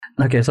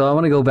Okay, so I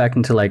want to go back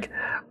into like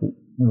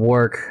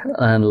work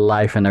and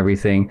life and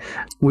everything.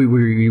 We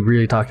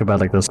really talked about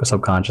like the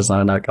subconscious,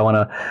 and like I want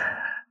to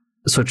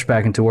switch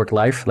back into work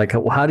life. Like,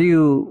 how do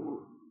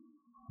you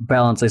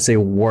balance, I say,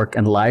 work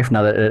and life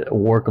now that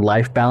work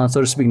life balance,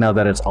 so to speak, now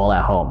that it's all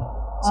at home?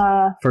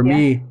 For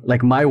me,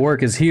 like my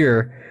work is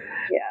here,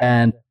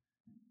 and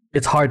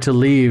it's hard to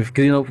leave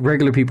because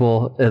regular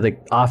people at the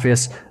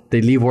office,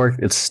 they leave work,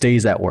 it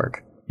stays at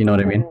work. You know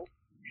what I mean?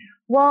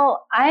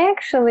 Well, I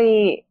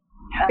actually,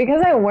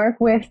 because I work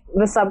with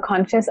the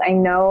subconscious, I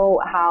know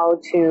how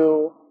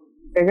to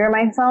trigger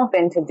myself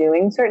into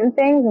doing certain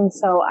things. And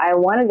so I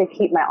wanted to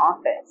keep my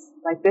office.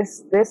 Like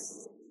this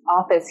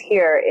office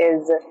here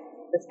is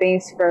the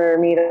space for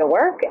me to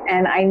work.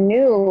 And I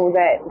knew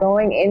that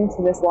going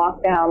into this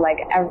lockdown,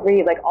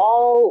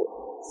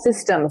 all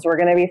systems were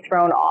going to be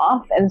thrown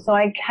off. And so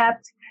I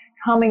kept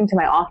coming to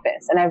my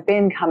office, and I've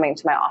been coming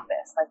to my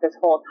office like this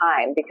whole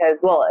time because,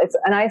 well, it's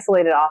an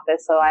isolated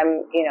office, so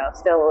I'm,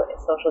 still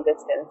social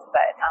distance,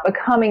 but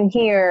coming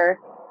here,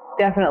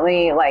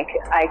 definitely, like,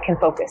 I can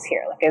focus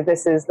here. Like,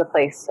 this is the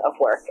place of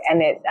work,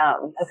 and it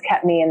has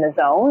kept me in the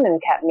zone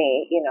and kept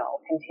me,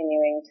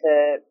 continuing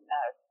to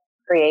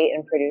create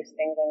and produce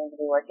things I need to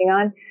be working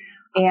on.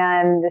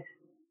 And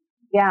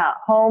yeah,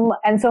 home.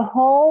 And so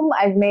home,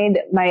 I've made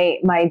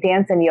my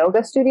dance and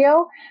yoga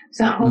studio.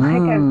 So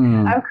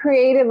I've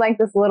created like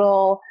this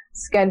little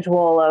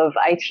schedule of,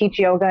 I teach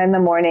yoga in the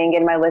morning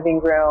in my living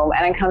room,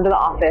 and I come to the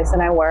office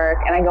and I work,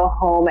 and I go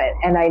home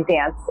and I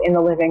dance in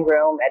the living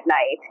room at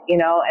night,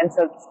 and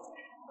so it's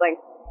like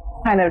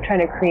kind of trying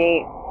to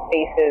create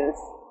spaces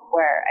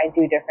where I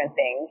do different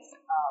things.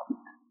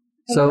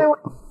 So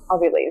I'll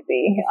be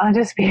lazy. I'll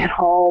just be at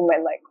home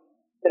and like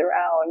sit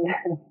around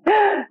and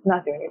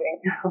not do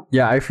anything.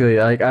 Yeah, I feel you.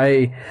 Like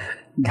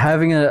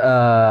having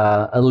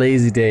a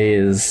lazy day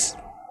is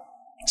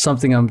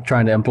something I'm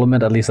trying to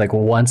implement at least like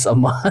once a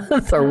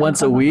month or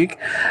once a week,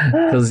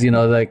 because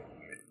like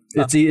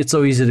it's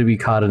so easy to be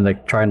caught in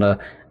like trying to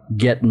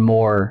get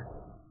more,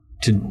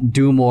 to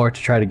do more,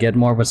 to try to get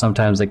more, but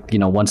sometimes like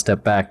one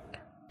step back,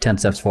 10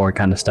 steps forward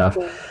kind of stuff.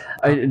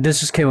 This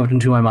just came up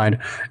into my mind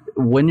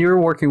when you're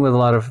working with a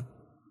lot of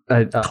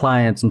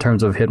clients in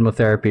terms of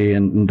hypnotherapy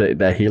and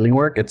the healing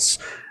work. It's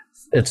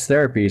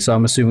therapy, so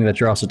I'm assuming that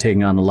you're also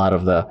taking on a lot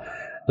of the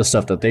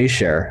stuff that they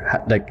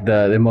share, like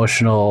the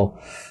emotional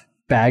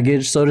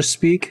baggage, so to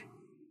speak.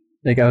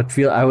 Like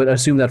I would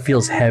assume that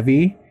feels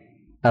heavy.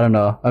 I don't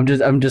know.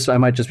 I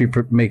might just be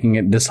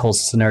making this whole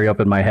scenario up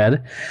in my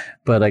head,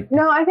 but like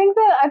no, I think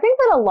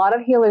that a lot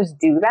of healers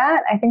do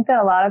that. I think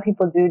that a lot of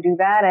people do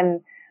that,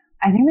 and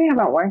I think they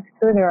haven't worked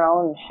through their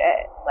own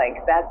shit.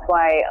 Like, that's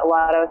why a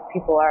lot of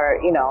people are,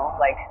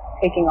 like,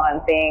 taking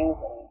on things,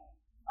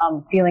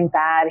 feeling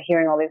bad,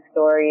 hearing all these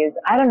stories.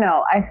 I don't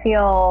know. I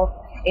feel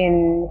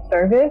in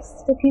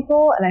service to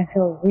people, and I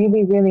feel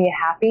really, really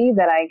happy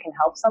that I can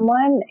help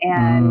someone.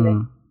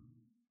 And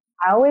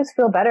I always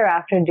feel better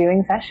after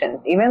doing sessions,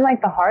 even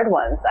like the hard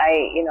ones.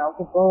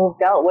 People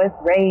dealt with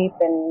rape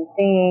and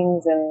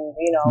things and,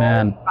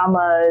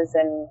 traumas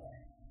and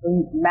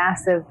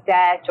massive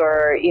debt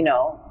or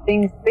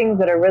things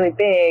that are really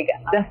big.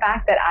 The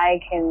fact that I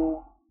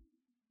can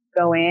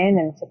go in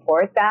and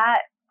support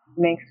that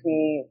makes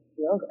me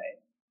feel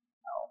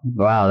good.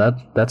 Wow,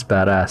 that's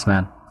badass,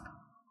 man.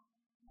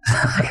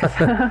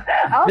 I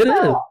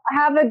also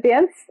have a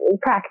dance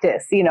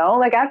practice,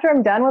 like after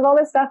I'm done with all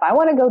this stuff, I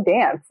want to go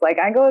dance. Like,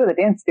 I go to the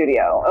dance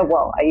studio.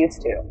 Well, I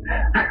used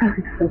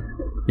to.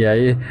 Yeah.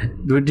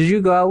 Did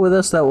you go out with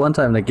us that one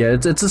time? Like, yeah,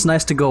 it's just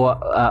nice to go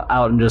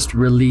out and just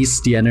release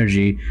the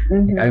energy.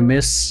 Mm-hmm. I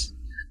miss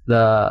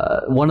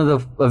one of the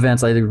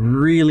events I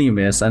really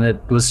miss, and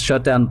it was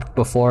shut down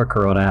before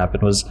Corona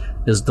happened,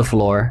 is the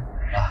floor.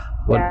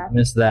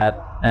 Miss that.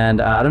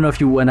 And I don't know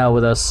if you went out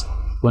with us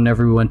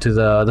whenever we went to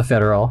the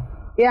Federal.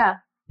 Yeah.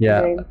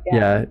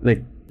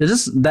 Like, it's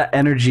just that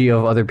energy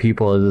of other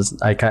people is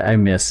I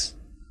miss.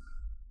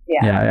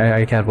 Yeah,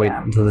 I can't wait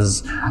until this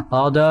is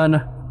all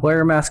done. Wear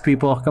your mask,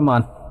 people. Come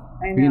on.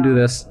 We can do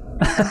this.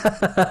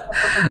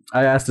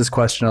 I asked this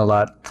question a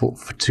lot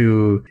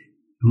to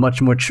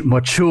much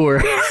mature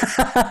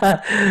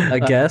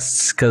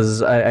guests,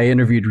 because I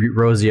interviewed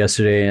Rosie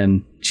yesterday,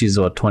 and she's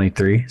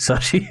 23, so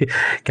she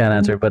can't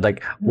answer. But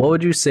like, what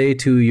would you say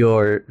to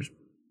your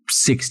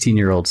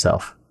 16-year-old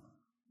self?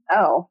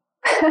 Oh.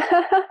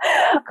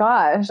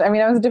 Gosh, I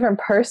mean, I was a different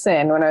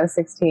person when I was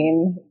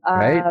 16.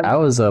 Right? I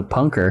was a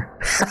punker.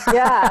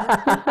 Yeah.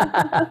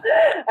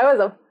 I was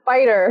a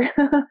fighter.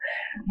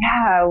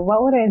 Yeah,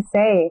 what would I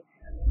say?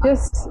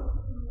 Just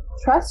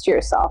trust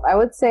yourself. I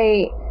would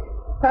say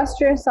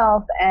trust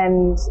yourself,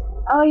 and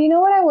you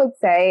know what I would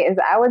say is,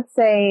 I would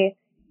say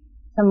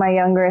to my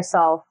younger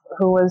self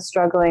who was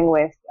struggling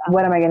with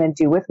what am I going to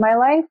do with my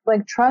life,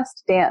 like,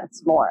 trust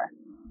dance more.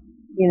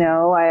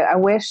 I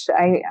wish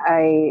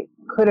I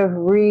could have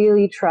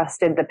really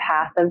trusted the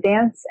path of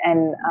dance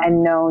and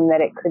known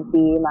that it could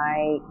be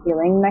my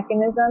healing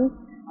mechanism,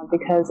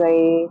 because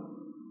I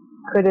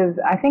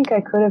think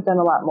I could have done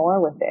a lot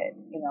more with it,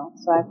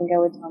 so I think I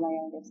would tell my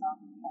younger self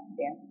about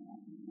dance.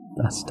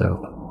 That's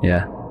dope.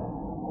 Yeah,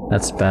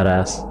 that's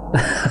badass.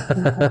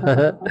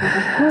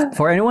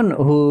 For anyone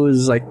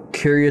who's like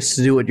curious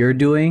to do what you're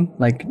doing,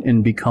 like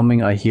in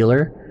becoming a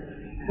healer,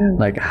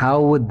 like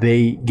how would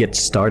they get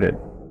started?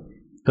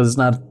 Because it's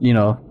not,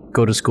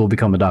 go to school,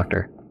 become a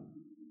doctor.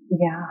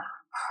 Yeah.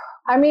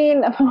 I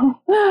mean,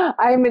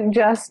 I'm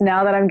just,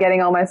 now that I'm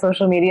getting all my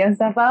social media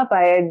stuff up,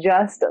 I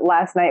just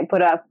last night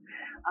put up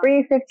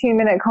free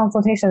 15-minute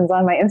consultations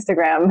on my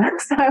Instagram.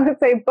 So I would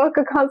say book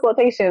a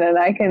consultation and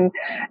I can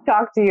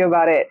talk to you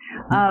about it.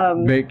 I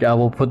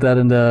will put that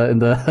in the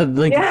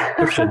link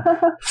description.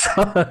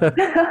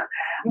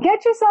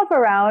 Get yourself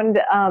around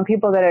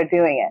people that are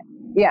doing it.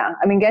 Yeah,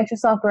 I mean, get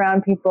yourself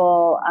around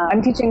people.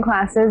 I'm teaching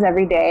classes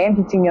every day. I'm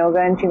teaching yoga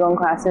and qigong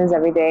classes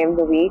every day of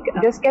the week.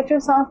 Just get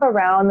yourself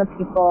around the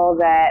people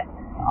that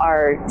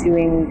are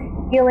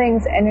doing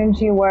healings,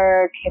 energy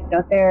work,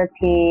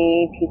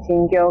 hypnotherapy,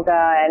 teaching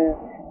yoga and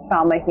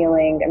trauma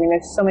healing. I mean,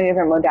 there's so many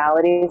different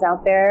modalities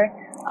out there.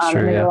 And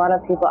there's a lot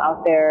of people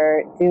out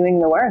there doing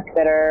the work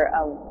that are,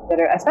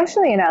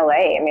 especially in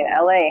LA. I mean,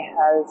 LA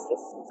has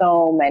just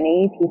so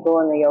many people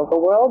in the yoga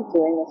world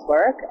doing this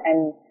work,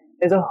 and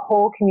there's a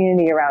whole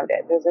community around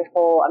it. There's there's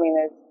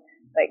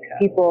like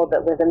people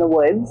that live in the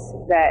woods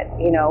that,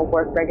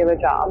 work regular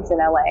jobs in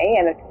LA,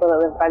 and there's people that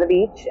live by the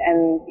beach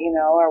and,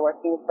 are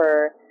working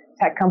for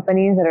tech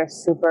companies that are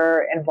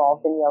super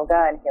involved in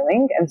yoga and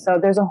healing. And so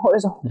there's a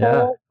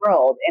whole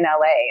world in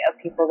LA of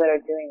people that are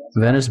doing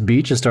this. Venice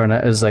Beach is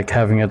like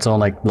having its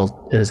own,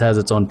 it has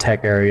its own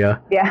tech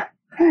area. Yeah.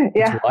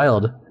 Yeah. It's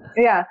wild.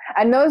 Yeah.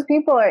 And those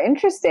people are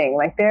interesting.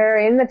 Like they're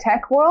in the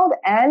tech world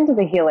and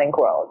the healing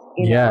world.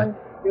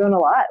 Doing a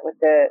lot with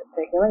the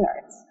healing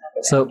arts.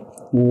 So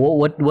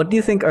what do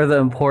you think are the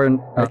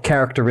important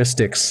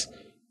characteristics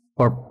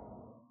or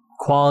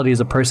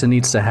qualities a person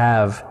needs to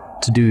have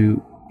to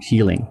do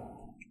healing?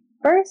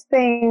 First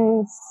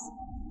things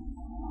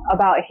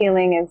about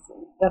healing is,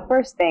 the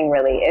first thing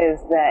really is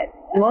that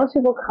most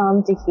people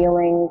come to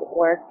healing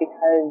work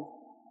because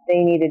they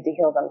needed to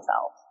heal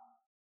themselves.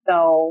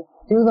 So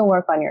do the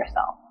work on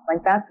yourself.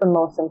 Like that's the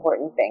most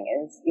important thing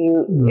is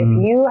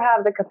if you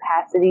have the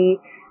capacity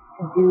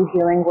to do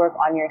healing work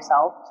on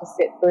yourself, to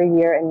sit for a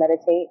year and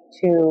meditate,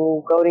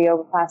 to go to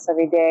yoga class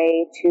every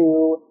day,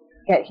 to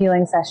get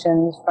healing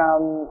sessions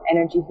from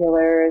energy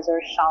healers or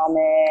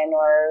shaman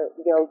or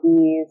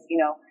yogis,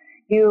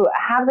 you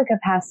have the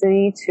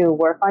capacity to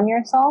work on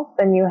yourself,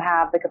 then you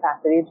have the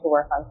capacity to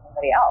work on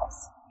somebody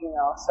else,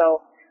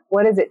 So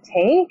what does it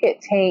take?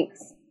 It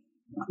takes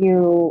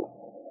you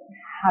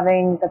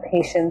having the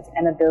patience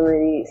and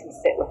ability to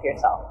sit with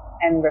yourself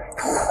and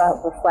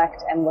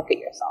reflect and look at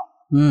yourself.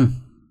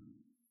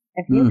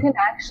 If you can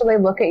actually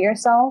look at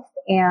yourself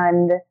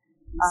and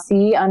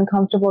see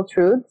uncomfortable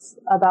truths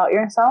about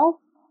yourself,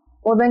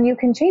 well, then you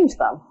can change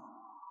them,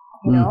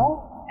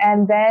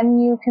 and then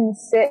you can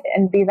sit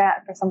and be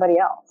that for somebody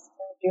else.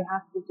 You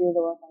have to do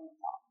the work on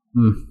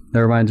yourself.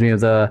 That reminds me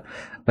of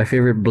my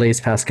favorite Blaise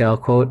Pascal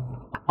quote.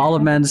 All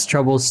of man's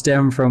troubles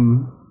stem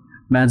from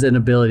man's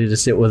inability to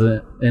sit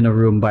in a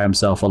room by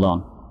himself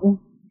alone.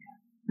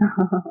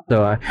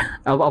 So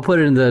I'll put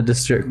it in the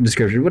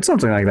description, but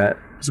something like that.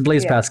 It's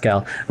Blaise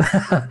Pascal.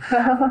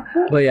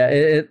 But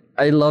yeah,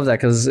 I love that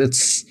because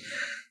it's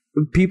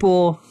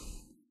people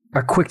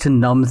are quick to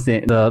numb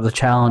the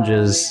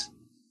challenges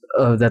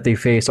that they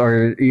face,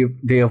 or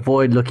they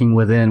avoid looking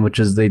within, which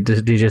is they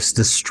just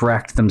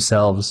distract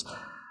themselves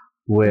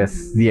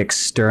with the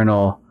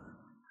external.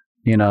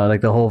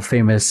 Like the whole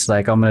famous,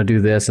 like I'm gonna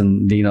do this,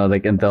 and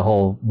and the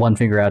whole one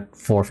finger out,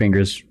 four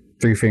fingers,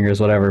 three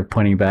fingers, whatever,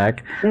 pointing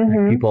back.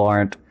 Like people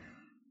are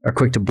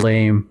quick to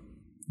blame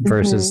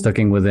versus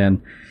looking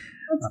within.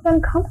 It's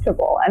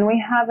uncomfortable, and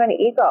we have an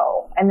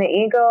ego, and the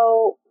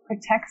ego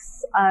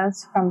protects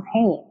us from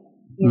pain.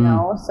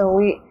 So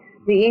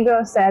the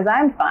ego says,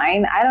 "I'm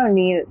fine. I don't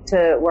need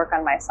to work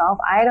on myself.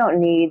 I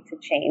don't need to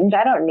change.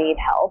 I don't need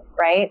help."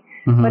 Right?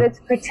 But it's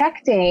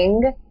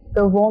protecting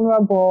the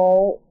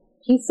vulnerable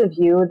piece of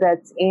you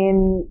that's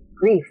in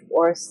grief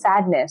or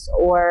sadness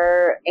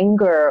or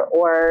anger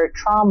or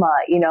trauma,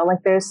 like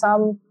there's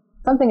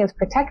something is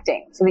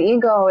protecting. So the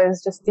ego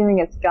is just doing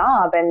its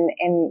job, and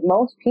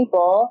most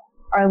people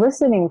are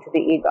listening to the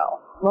ego.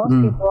 Most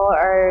people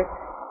are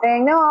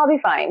saying, no, I'll be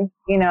fine.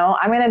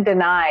 I'm going to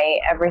deny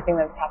everything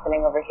that's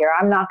happening over here.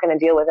 I'm not going to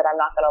deal with it. I'm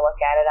not going to look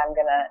at it. I'm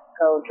going to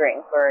go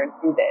drink or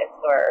do this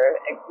or,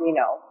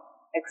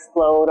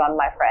 explode on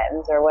my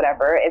friends or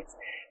whatever. It's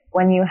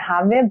when you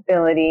have the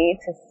ability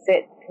to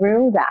sit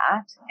through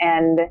that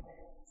and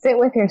sit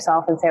with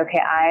yourself and say, okay,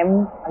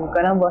 I'm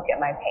going to look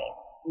at my pain.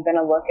 I'm going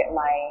to look at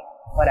my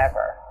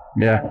whatever.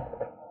 Yeah.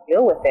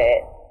 Deal with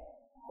it.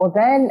 Well,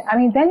 then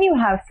you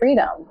have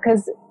freedom,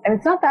 because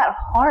it's not that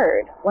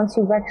hard once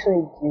you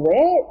actually do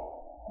it.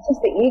 It's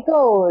just the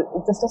ego,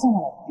 it just doesn't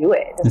want to do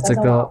it. It's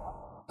like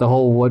the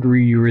whole what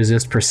you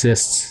resist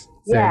persists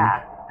thing.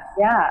 Yeah.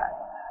 Yeah.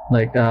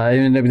 Like,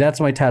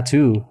 that's my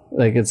tattoo.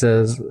 Like, it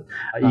says,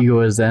 ego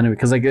is the enemy.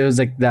 Because, it was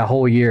like that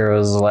whole year, it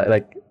was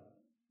like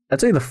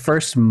I'd say the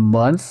first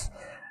month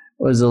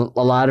was a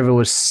lot of it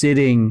was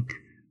sitting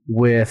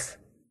with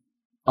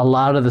a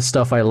lot of the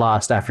stuff I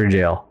lost after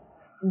jail.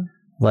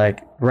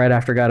 Like right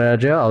after I got out of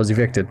jail, I was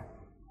evicted.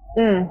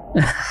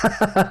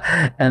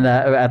 And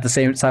at the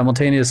same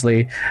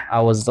simultaneously,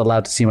 I was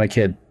allowed to see my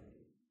kid.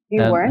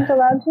 You weren't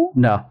allowed to?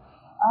 No.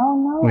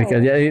 Oh no!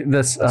 Because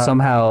this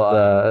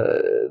somehow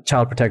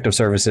Child Protective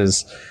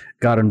Services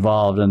got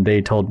involved, and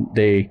they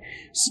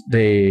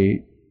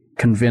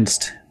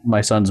convinced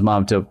my son's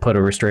mom to put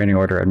a restraining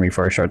order on me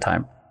for a short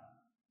time.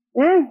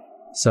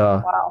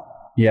 So wow.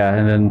 Yeah,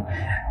 and then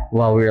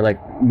while we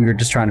were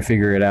just trying to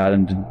figure it out,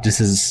 and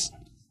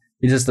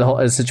the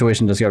whole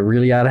situation just got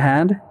really out of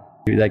hand.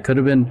 That could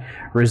have been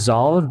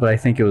resolved, but I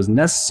think it was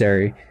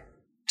necessary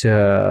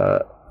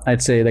to.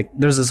 I'd say like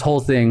there's this whole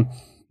thing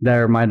that I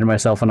reminded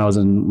myself when I was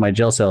in my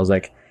jail cell.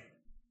 Like,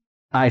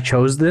 I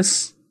chose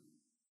this.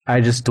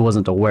 I just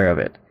wasn't aware of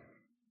it.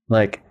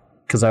 Like,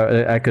 because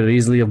I could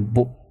easily have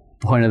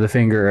pointed the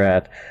finger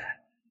at,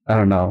 I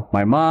don't know,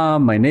 my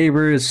mom, my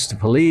neighbors, the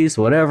police,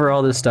 whatever,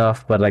 all this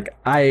stuff. But like,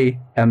 I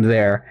am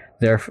there.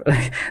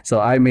 So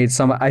I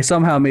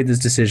somehow made this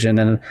decision,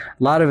 and a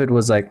lot of it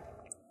was like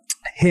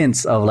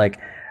hints of like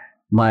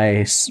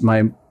I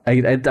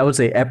would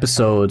say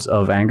episodes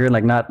of anger,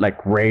 like not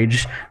like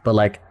rage, but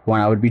like when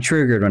I would be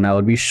triggered, when I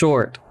would be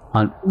short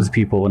with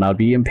people, when I would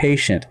be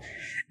impatient.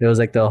 It was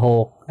like the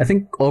whole, I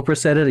think Oprah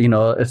said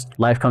it,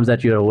 life comes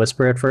at you at a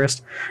whisper at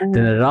first,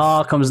 then it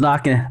all comes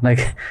knocking.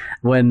 Like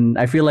when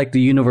I feel like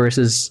the universe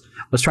was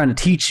trying to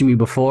teach me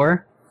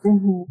before,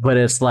 but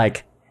it's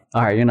like,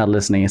 all right, you're not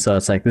listening. So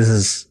it's like, this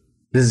is,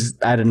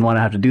 I didn't want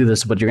to have to do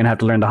this, but you're going to have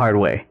to learn the hard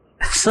way.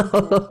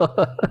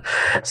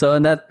 So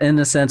in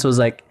a sense was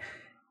like,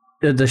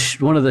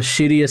 one of the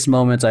shittiest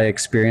moments I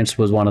experienced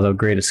was one of the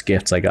greatest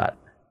gifts I got.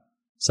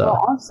 So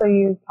well, also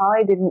you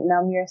probably didn't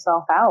numb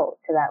yourself out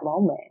to that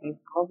moment. You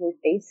probably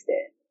faced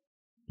it.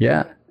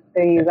 Yeah.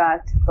 So you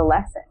got the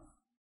lesson.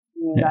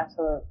 You got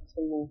to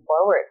move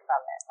forward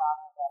from it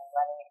rather than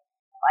letting it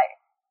life.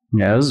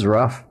 Yeah, it was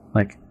rough.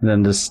 Like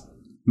then just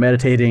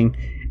meditating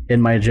in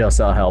my jail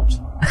cell helped.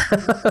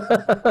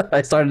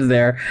 I started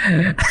there.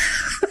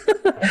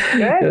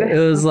 Good. It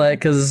was like,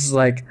 because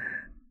like,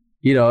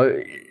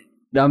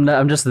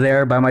 I'm just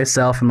there by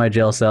myself in my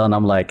jail cell, and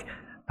I'm like,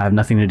 I have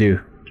nothing to do.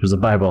 There's a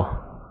Bible.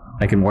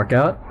 I can work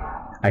out.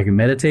 I can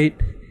meditate.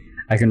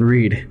 I can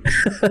read.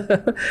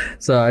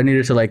 So I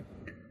needed to like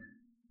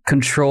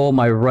control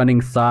my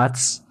running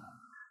thoughts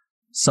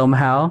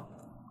somehow.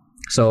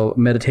 So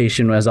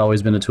meditation has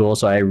always been a tool.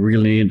 So I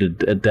really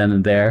needed it then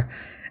and there.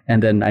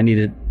 And then I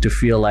needed to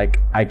feel like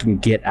I can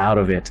get out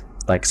of it.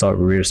 Like, so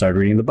we started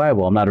reading the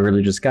Bible. I'm not a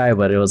religious guy,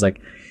 but it was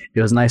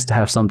nice to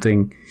have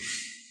something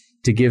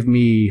to give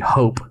me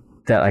hope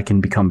that I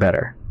can become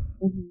better.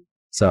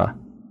 So,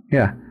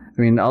 yeah.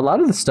 I mean, a lot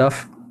of the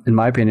stuff, in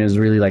my opinion, is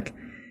really like,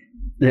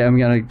 I'm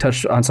going to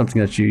touch on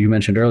something that you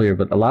mentioned earlier,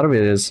 but a lot of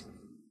it is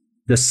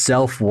the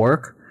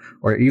self-work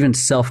or even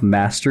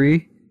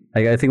self-mastery.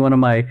 I think one of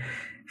my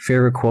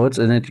favorite quotes,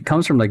 and it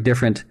comes from like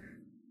different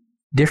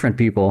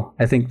people.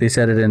 I think they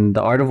said it in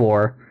The Art of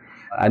War.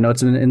 I know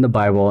it's in the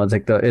Bible.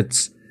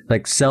 It's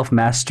like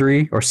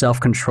self-mastery or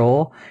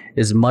self-control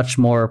is much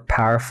more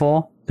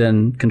powerful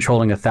than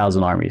controlling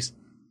 1,000 armies,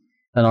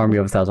 an army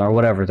of 1,000 or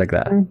whatever, like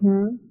that.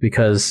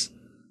 Because,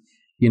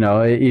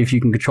 if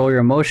you can control your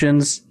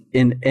emotions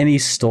in any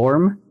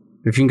storm,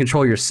 if you can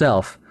control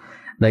yourself,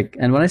 like,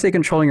 and when I say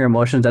controlling your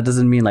emotions, that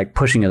doesn't mean like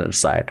pushing it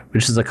aside,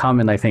 which is a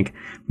common, I think,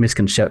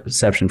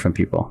 misconception from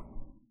people.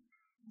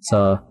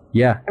 So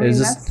yeah, it is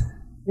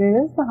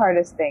the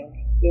hardest thing,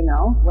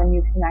 when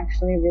you can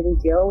actually really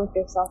deal with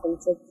yourself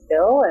and sit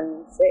still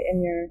and sit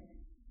in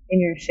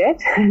your shit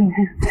and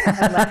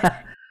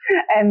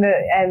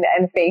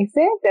face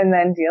it and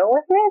then deal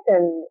with it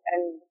and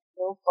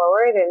move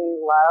forward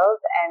in love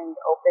and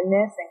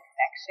openness and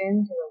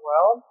connection to the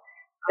world.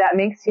 That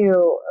makes you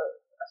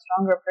a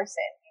stronger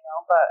person,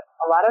 but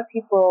a lot of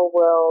people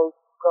will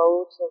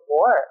go to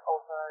war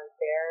over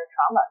their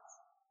traumas,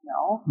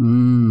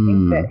 I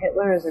think that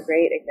Hitler is a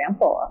great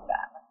example of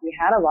that. He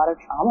had a lot of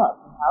trauma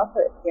from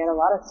childhood. He had a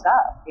lot of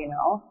stuff,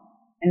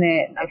 and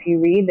if you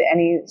read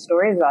any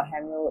stories about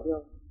him,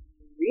 you'll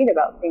read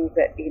about things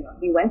that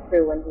he went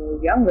through when he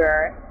was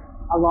younger,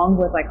 along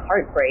with like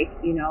heartbreak,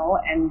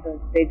 and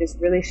they just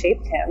really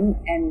shaped him,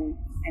 and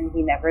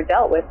he never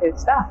dealt with his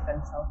stuff,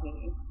 and so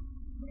he's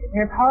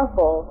very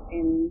powerful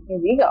in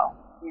his ego,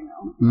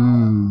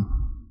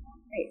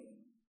 Right.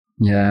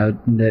 Yeah,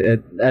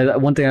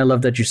 one thing I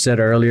love that you said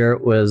earlier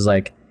was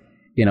like,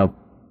 a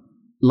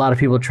lot of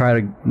people try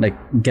to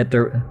get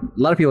their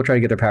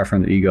power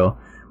from the ego,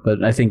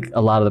 but I think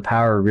a lot of the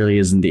power really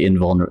is in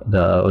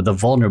the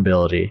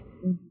vulnerability.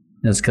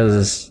 It's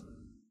because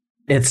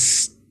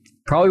it's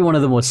probably one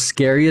of the most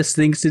scariest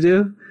things to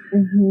do,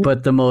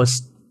 but the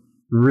most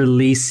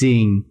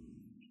releasing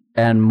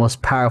and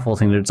most powerful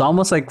thing. It's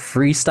almost like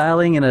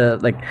freestyling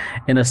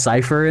in a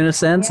cipher in a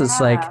sense. Yeah.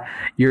 It's like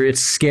it's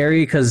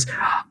scary because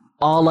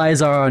all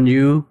eyes are on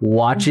you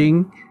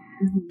watching,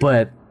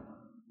 but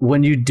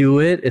when you do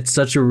it, it's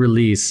such a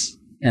release.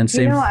 And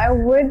same. I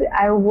would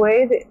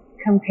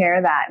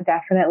compare that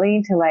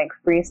definitely to like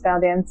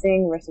freestyle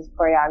dancing versus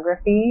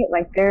choreography.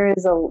 Like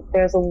there's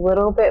a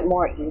little bit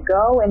more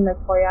ego in the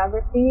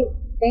choreography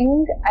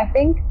thing, I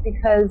think,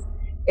 because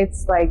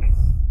it's like,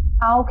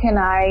 how can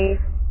I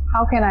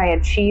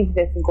achieve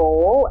this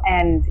goal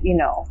and, you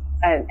know,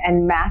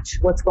 and match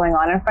what's going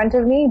on in front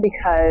of me,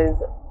 because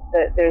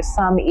there's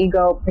some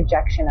ego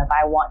projection of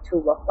I want to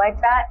look like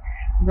that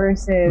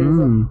versus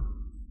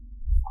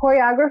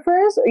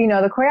choreographers. You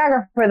know, the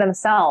choreographer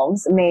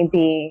themselves may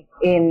be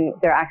in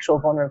their actual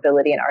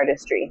vulnerability and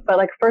artistry, but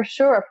like for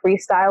sure a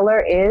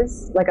freestyler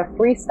is like, a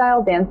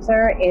freestyle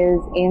dancer is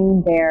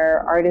in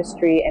their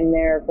artistry and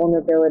their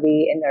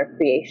vulnerability and their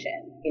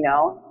creation, you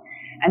know,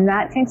 and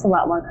that takes a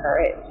lot more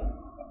courage.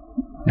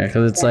 Yeah,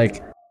 because it's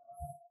like,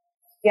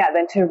 yeah,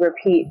 than to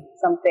repeat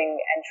something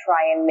and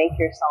try and make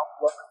yourself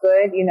look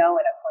good, you know,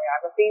 in a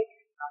choreography.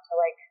 Not to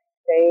like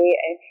say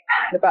anything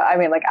bad about, I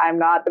mean, like, I'm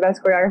not the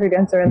best choreography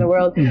dancer in the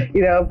world,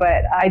 you know,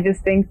 but I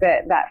just think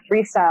that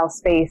freestyle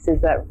space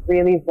is a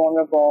really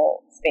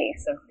vulnerable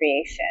space of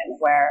creation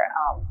where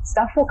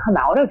stuff will come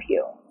out of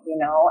you, you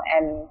know,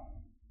 and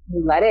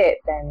you let it,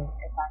 then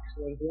it's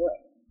actually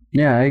doing.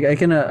 Yeah, I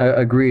can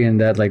agree in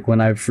that. Like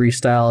when I've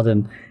freestyled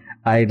and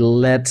I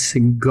let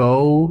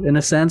go in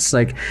a sense,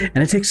 like,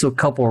 and it takes a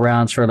couple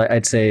rounds for, like,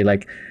 I'd say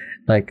like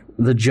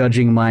the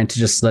judging mind to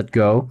just let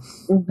go.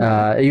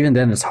 Even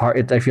then it's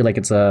hard. I feel like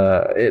it's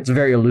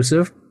very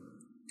elusive,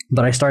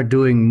 but I start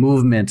doing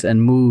movements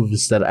and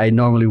moves that I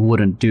normally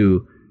wouldn't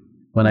do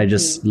when I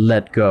just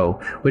let go,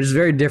 which is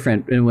very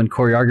different. And when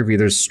choreography,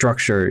 there's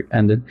structure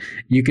and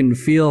you can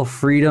feel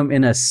freedom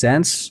in a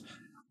sense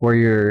where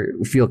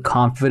you feel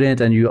confident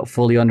and you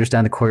fully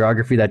understand the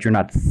choreography, that you're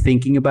not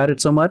thinking about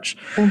it so much.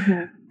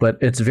 But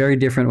it's very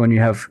different when you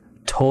have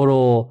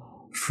total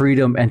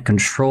freedom and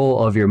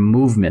control of your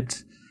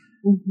movement,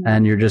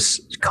 and you're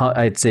just,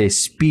 I'd say,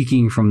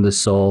 speaking from the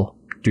soul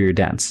through your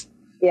dance.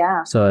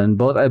 Yeah. So, and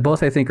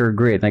both I think are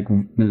great. Like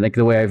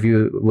the way I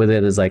view with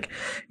it is like,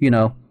 you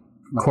know,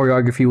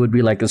 choreography would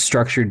be like a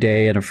structured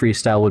day and a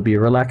freestyle would be a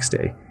relaxed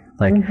day.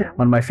 Like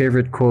one of my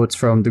favorite quotes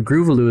from the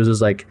Groovaloos is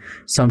like,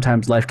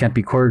 sometimes life can't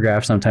be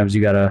choreographed, sometimes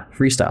you gotta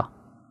freestyle.